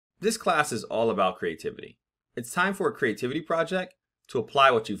This class is all about creativity. It's time for a creativity project to apply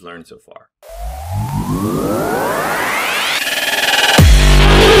what you've learned so far.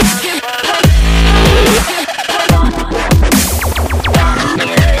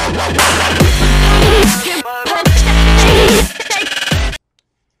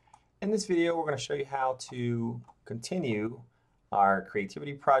 In this video, we're going to show you how to continue our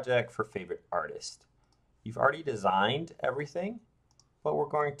creativity project for favorite artist. You've already designed everything, but we're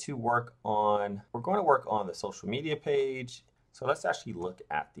going to work on the social media page. So let's actually look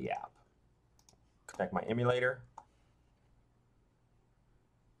at the app. Connect my emulator.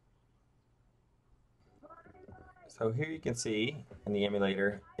 So here you can see in the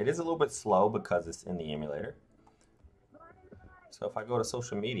emulator, it is a little bit slow because it's in the emulator. So if I go to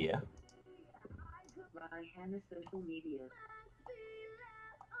social media,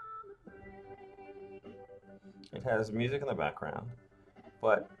 it has music in the background,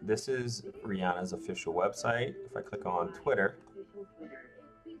 but this is Rihanna's official website. If I click on Twitter,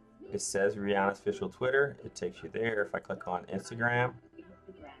 it says Rihanna's official Twitter. It takes you there. If I click on Instagram,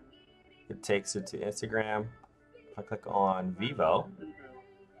 it takes it to Instagram. If I click on Vivo,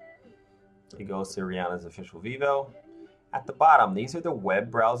 it goes to Rihanna's official Vivo. At the bottom, these are the web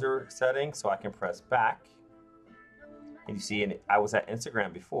browser settings, so I can press back. And you see, I was at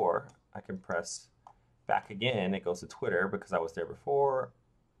Instagram before. I can press back again. It goes to Twitter because I was there before.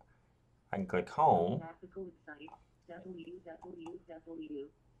 I can click home.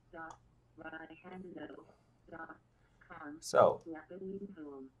 So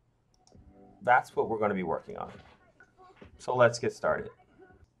that's what we're going to be working on. So let's get started.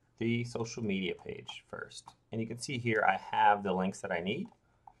 The social media page first. And you can see here I have the links that I need.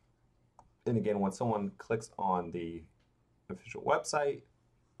 And again, when someone clicks on the official website,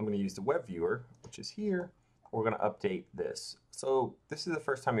 I'm going to use the web viewer, which is here. We're going to update this. So this is the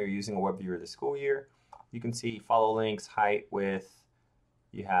first time you're using a web viewer this school year. You can see follow links, height, width.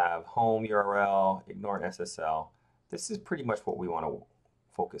 You have home URL, ignore SSL. This is pretty much what we want to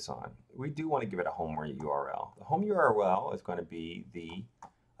focus on. We do want to give it a home URL. The home URL is going to be the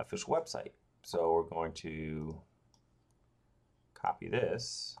official website. So we're going to copy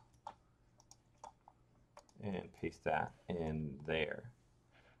this and paste that in there.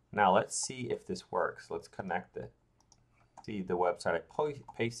 Now let's see if this works. Let's connect it. See the website I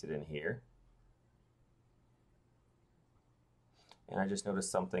pasted in here. And I just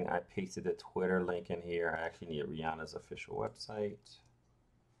noticed something. I pasted the Twitter link in here. I actually need Rihanna's official website.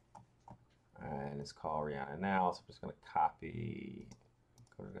 And it's called Rihanna Now. So I'm just going to copy,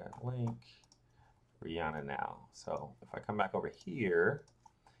 go to that link, Rihanna Now. So if I come back over here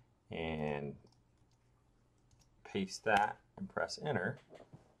and paste that and press enter,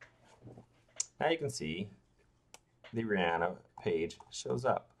 now you can see the Rihanna page shows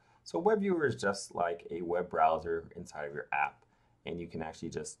up. So web viewer is just like a web browser inside of your app, and you can actually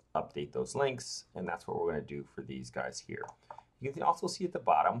just update those links, and that's what we're going to do for these guys here. You can also see at the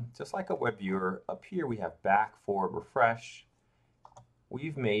bottom, just like a web viewer, up here we have back, forward, refresh.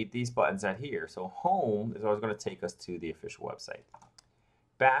 We've made these buttons out here. So home is always going to take us to the official website.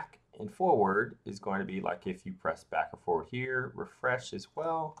 Back and forward is going to be like if you press back or forward here, refresh as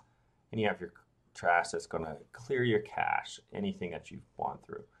well, and you have your trash that's going to clear your cache, anything that you've gone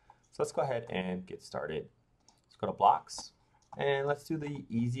through. So let's go ahead and get started. Let's go to blocks, and let's do the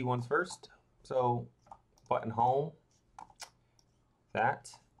easy ones first. So button home, that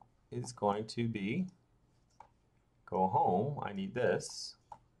is going to be go home. I need this,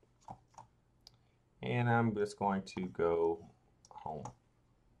 and I'm just going to go home.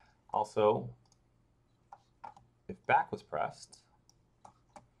 Also, if back was pressed,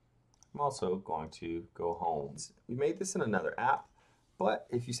 I'm also going to go home. We made this in another app, but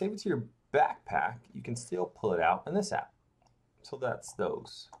if you save it to your backpack, you can still pull it out in this app. So that's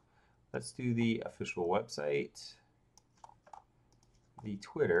those. Let's do the official website, the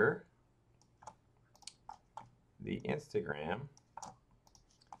Twitter, the Instagram,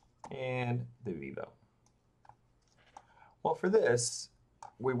 and the Vivo. Well, for this,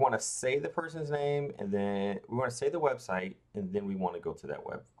 we want to say the person's name, and then we want to say the website, and then we want to go to that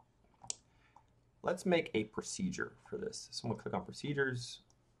web. Let's make a procedure for this. So I'm going to click on procedures.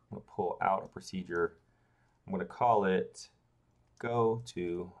 I'm going to pull out a procedure. I'm going to call it go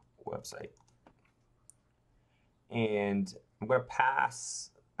to website. And I'm going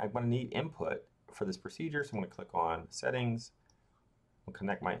to need input for this procedure. So I'm going to click on settings. I'll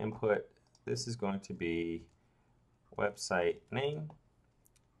connect my input. This is going to be website name.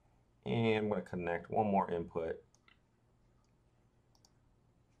 And I'm going to connect one more input.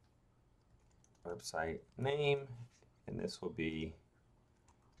 Website name, and this will be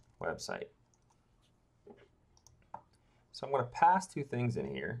website. So I'm going to pass two things in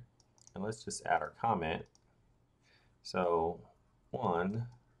here, and let's just add our comment. So one,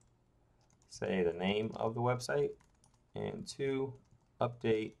 say the name of the website, and two,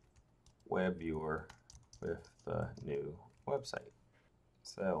 update web viewer with the new website.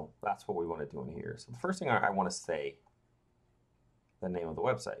 So that's what we want to do in here. So the first thing I want to say the name of the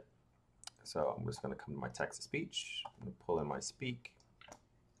website. So I'm just going to come to my text-to-speech, pull in my speak,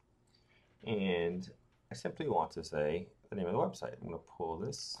 and I simply want to say the name of the website. I'm going to pull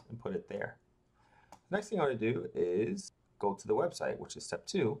this and put it there. The next thing I want to do is go to the website, which is step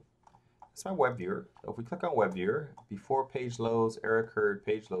 2. It's my web viewer. So if we click on web viewer, before page loads, error occurred,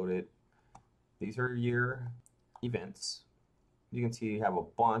 page loaded, these are your events. You can see you have a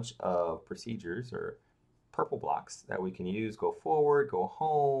bunch of procedures or purple blocks that we can use. Go forward, go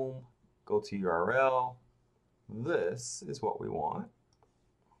home, go to URL. This is what we want.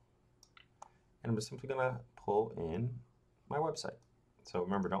 And I'm just simply going to pull in my website. So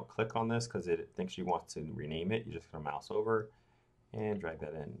remember, don't click on this because it thinks you want to rename it. You're just going to mouse over and drag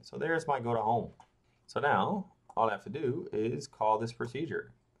that in. So there's my go to home. So now all I have to do is call this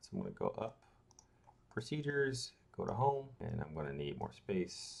procedure. So I'm going to go up, procedures, go to home, and I'm going to need more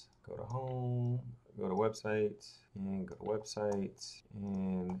space. Go to home, go to website, and go to website,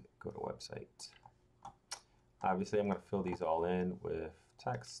 and go to website. Obviously, I'm going to fill these all in with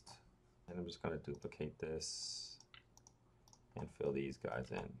text, and I'm just going to duplicate this and fill these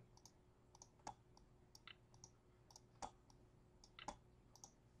guys in.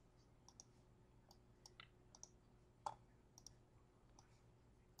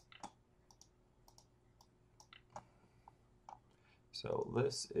 So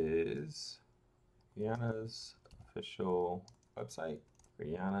this is Rihanna's official website,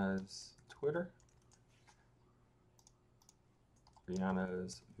 Rihanna's Twitter,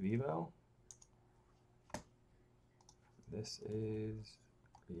 Rihanna's Vivo. This is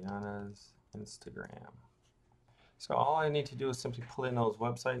Rihanna's Instagram. So all I need to do is simply pull in those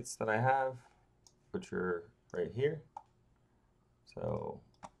websites that I have, which are right here. So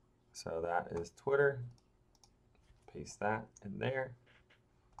that is Twitter. Paste that in there.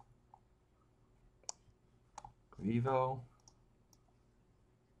 Vivo.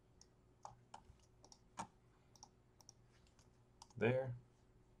 There.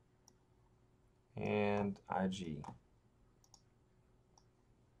 And IG.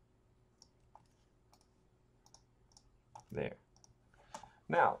 There.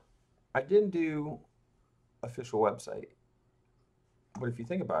 Now, I didn't do official website, but if you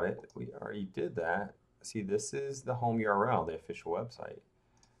think about it, we already did that. See, this is the home URL, the official website.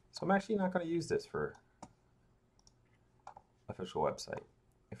 So I'm actually not going to use this for official website.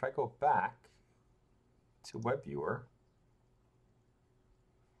 If I go back to web viewer,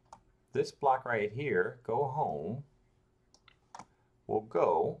 this block right here, go home, will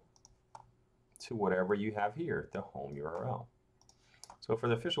go to whatever you have here, the home URL. So for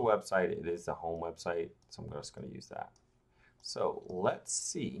the official website, it is the home website, so I'm just going to use that. So let's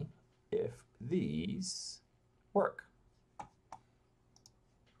see if these work. If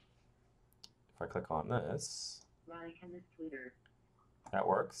I click on this, Rihanna's Twitter. That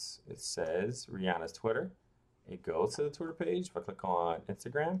works. It says Rihanna's Twitter. It goes to the Twitter page. If I click on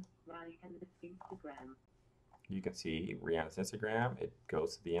Instagram, Rihanna's Instagram. You can see Rihanna's Instagram. It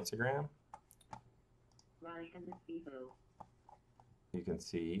goes to the Instagram. Rihanna's Vivo. You can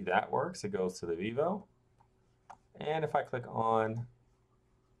see that works. It goes to the Vivo. And if I click on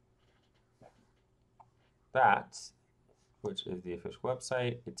that, which is the official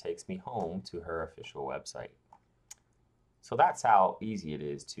website, it takes me home to her official website. So that's how easy it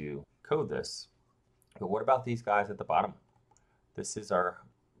is to code this. But what about these guys at the bottom? This is our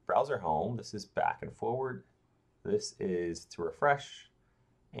browser home. This is back and forward. This is to refresh.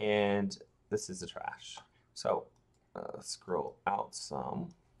 And this is the trash. So scroll out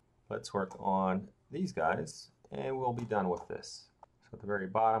some. Let's work on these guys and we'll be done with this. So at the very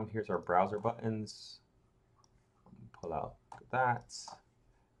bottom, here's our browser buttons. Pull out that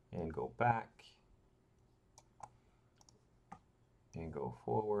and go back and go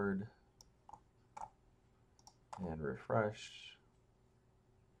forward and refresh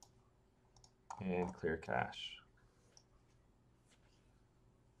and clear cache.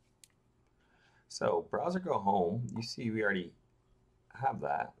 So browser go home, you see we already have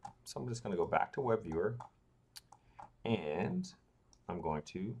that. So I'm just going to go back to web viewer and I'm going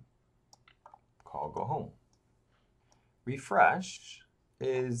to call go home. Refresh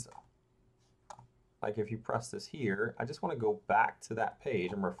is like if you press this here, I just want to go back to that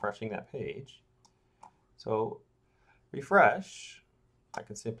page. I'm refreshing that page. So refresh I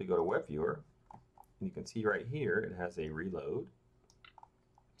can simply go to Web Viewer, and you can see right here it has a reload.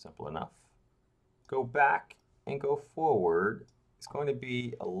 Simple enough. Go back and go forward. It's going to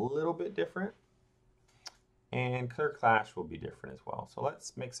be a little bit different, and clear cache will be different as well. So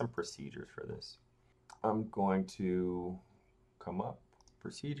let's make some procedures for this. I'm going to come up,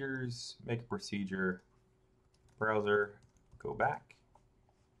 procedures, make a procedure, browser, go back.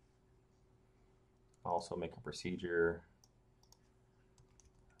 Also make a procedure,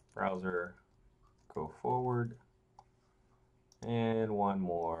 browser, go forward, and one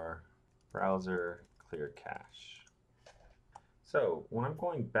more, browser, clear cache. So when I'm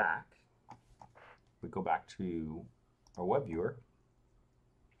going back, we go back to our web viewer,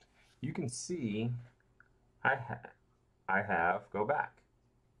 you can see I have go back.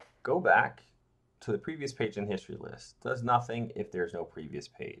 Go back to the previous page in history list. Does nothing if there's no previous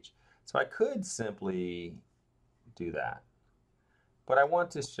page. So I could simply do that. But I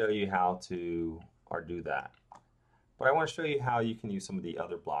want to show you how to, or do that. But I want to show you how you can use some of the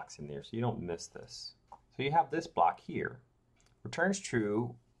other blocks in there so you don't miss this. So you have this block here. Returns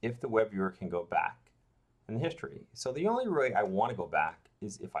true if the web viewer can go back in the history. So the only way I want to go back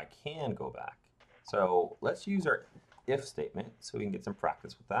is if I can go back. So let's use our if statement so we can get some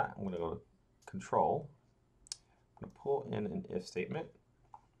practice with that. I'm going to go to Control. I'm going to pull in an if statement.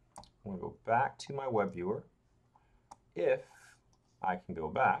 I'm going to go back to my web viewer. If I can go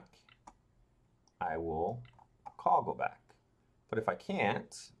back, I will call go back. But if I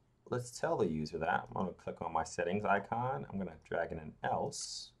can't, let's tell the user that. I'm going to click on my settings icon. I'm going to drag in an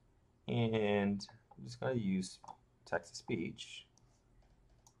else. And I'm just going to use text to speech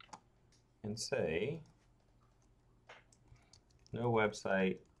and say no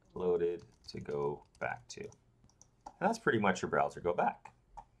website loaded to go back to. And that's pretty much your browser go back.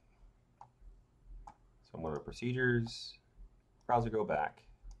 So I'm going to procedures, browser go back,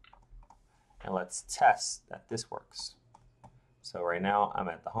 and let's test that this works. So right now I'm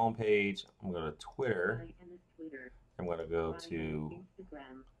at the home page. I'm going to Twitter. I'm going to go to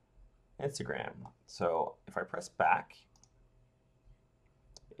Instagram. So if I press back,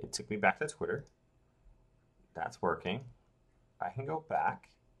 it took me back to Twitter. That's working. I can go back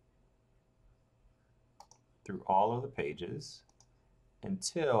through all of the pages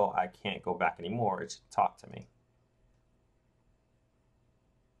until I can't go back anymore. It should talk to me.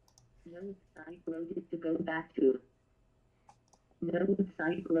 No site loaded to go back to. No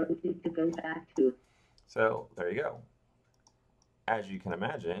site loaded to go back to. So there you go. As you can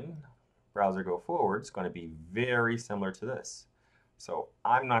imagine, browser go forward is going to be very similar to this. So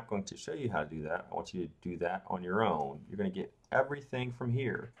I'm not going to show you how to do that. I want you to do that on your own. You're going to get everything from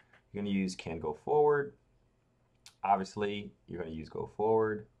here. You're going to use can go forward. Obviously, you're going to use go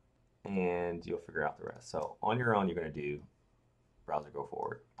forward, and you'll figure out the rest. So on your own, you're going to do browser go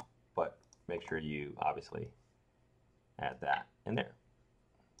forward, but make sure you obviously add that in there.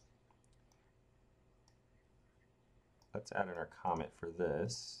 Let's add in our comment for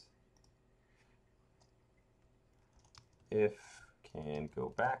this. If can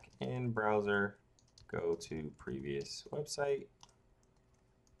go back in browser, go to previous website,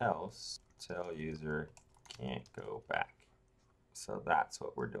 else tell user can't go back. So that's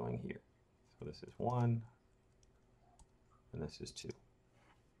what we're doing here. So this is 1, and this is 2.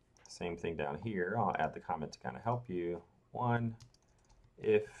 Same thing down here. I'll add the comment to kind of help you. 1,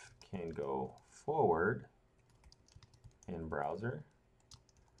 if can go forward in browser,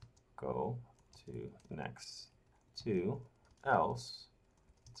 go to next. 2, else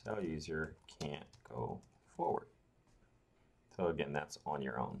tell user can't go forward. So again, that's on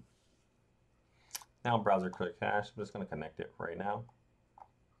your own. Now browser clear cache, I'm just going to connect it right now.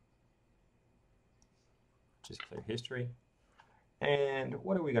 Just clear history. And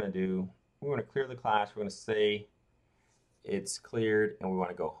what are we going to do? We want to clear the cache. We're going to say it's cleared and we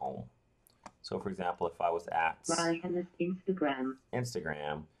want to go home. So for example, if I was at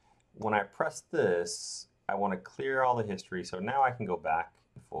Instagram, when I press this, I want to clear all the history. So now I can go back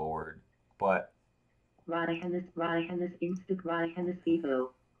and forward, but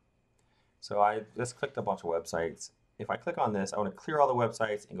so I just clicked a bunch of websites. If I click on this, I want to clear all the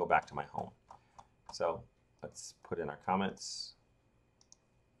websites and go back to my home. So let's put in our comments.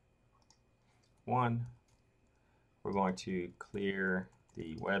 1, we're going to clear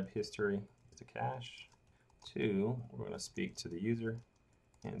the web history to cache. 2, we're going to speak to the user.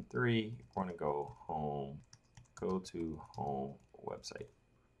 And 3, we're going to go home, go to home website.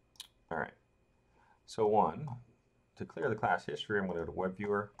 All right. So 1, to clear the class history, I'm going to go to web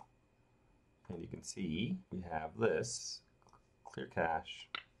viewer. And you can see we have this, clear cache.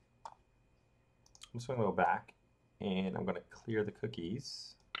 I'm just going to go back and I'm going to clear the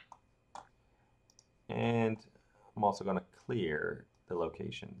cookies, and I'm also going to clear the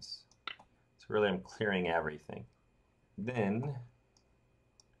locations. So really I'm clearing everything. Then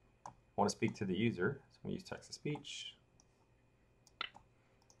I want to speak to the user, so I'm going to use text to speech.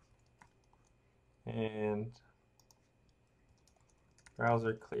 And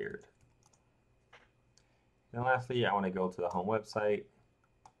browser cleared. And lastly, I want to go to the home website.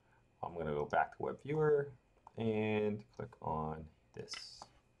 I'm going to go back to Web Viewer and click on this.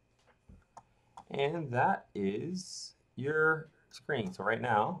 And that is your screen. So right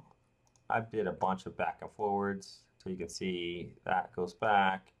now, I did a bunch of back and forwards. So you can see that goes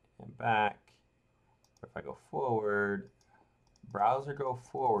back and back. If I go forward, browser go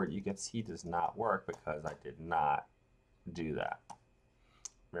forward, you can see does not work because I did not do that.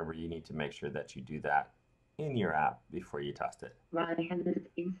 Remember, you need to make sure that you do that in your app before you test it. Ryan's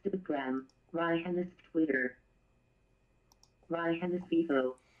Instagram, Ryan's Twitter, Ryan's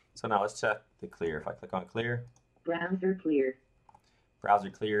Vivo. So now let's check the clear. If I click on clear, Browser cleared. Browser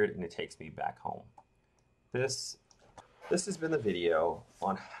cleared, and it takes me back home. This has been the video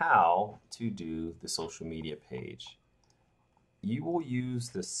on how to do the social media page. You will use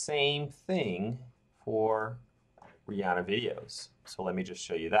the same thing for Rihanna videos. So let me just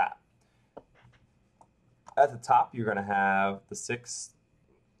show you that. At the top, you're going to have the 6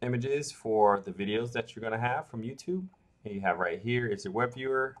 images for the videos that you're going to have from YouTube. And you have right here is your web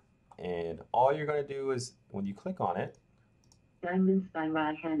viewer. And all you're going to do is when you click on it, Diamonds by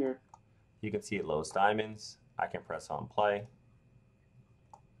Rihanna. You can see it loads diamonds. I can press on play.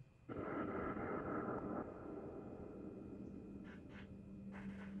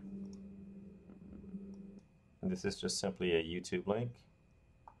 And this is just simply a YouTube link.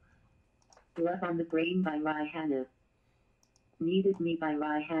 Love on the Brain by Rihanna. Needed Me by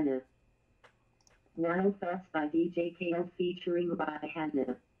Rihanna. Wild Thoughts by DJ Kale featuring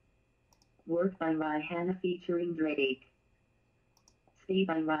Rihanna. Work by Rihanna featuring Drake. Stay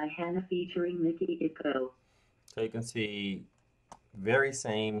by Rihanna featuring Nicki Iko. So you can see very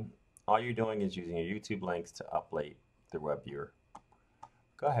same. All you're doing is using your YouTube links to upload the web viewer.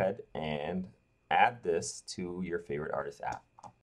 Go ahead and add this to your favorite artist app.